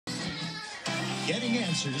Getting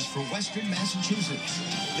answers for Western Massachusetts.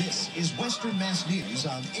 This is Western Mass News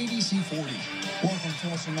on ABC40. Welcome to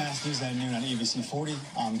Western Mass News at noon on ABC40.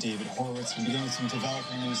 I'm David Horowitz. We begin with some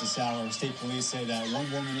developing news this hour. State police say that one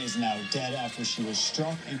woman is now dead after she was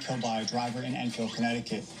struck and killed by a driver in Enfield,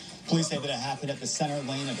 Connecticut. Police say that it happened at the center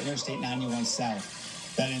lane of Interstate 91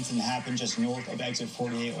 South. That incident happened just north of exit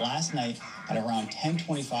 48 last night at around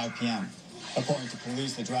 10:25 p.m. According to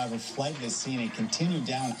police, the driver fled the scene and continued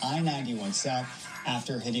down I-91 South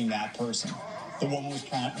after hitting that person. The woman was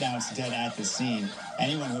pronounced dead at the scene.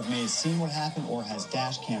 Anyone who may have seen what happened or has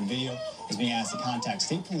dash cam video is being asked to contact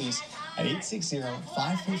state police at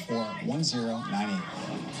 860-534-1098.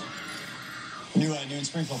 New at noon,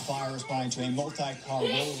 Springfield Fire responding to a multi-car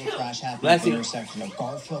rollover crash happening at the intersection of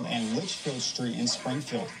Garfield and Litchfield Street in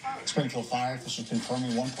Springfield. Springfield Fire officials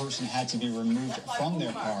confirming one person had to be removed from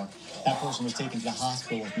their car. That person was taken to the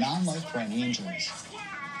hospital with non-life-threatening injuries.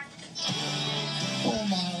 Well, a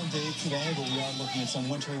mild day today, but we are looking at some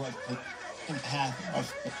wintry weather path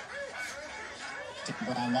of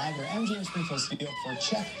Brown Library. I'm James Springfield studio for a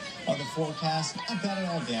check of the forecast. Not bad at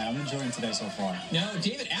all, Dan. I'm enjoying today so far. No,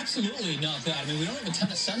 David, absolutely not bad. I mean, we don't have a ton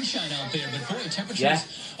of sunshine out there, but boy, temperatures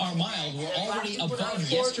are mild. We're already above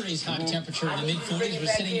yesterday's high temperature in the mid-40s. We're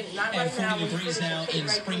sitting at 40 degrees now in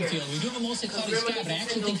Springfield. We do have a mostly cloudy sky, but I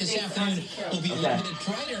actually think this afternoon will be a little bit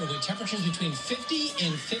brighter with temperatures between 50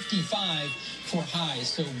 and 55 for highs.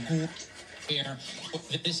 So here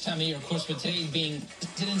this time of year, of course, with today being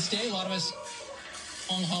President's Day, a lot of us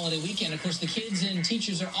long holiday weekend. Of course, the kids and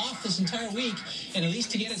teachers are off this entire week, and at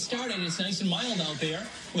least to get it started, it's nice and mild out there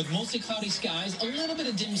with mostly cloudy skies, a little bit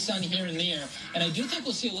of dim sun here and there, and I do think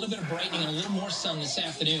we'll see a little bit of brightening and a little more sun this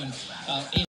afternoon.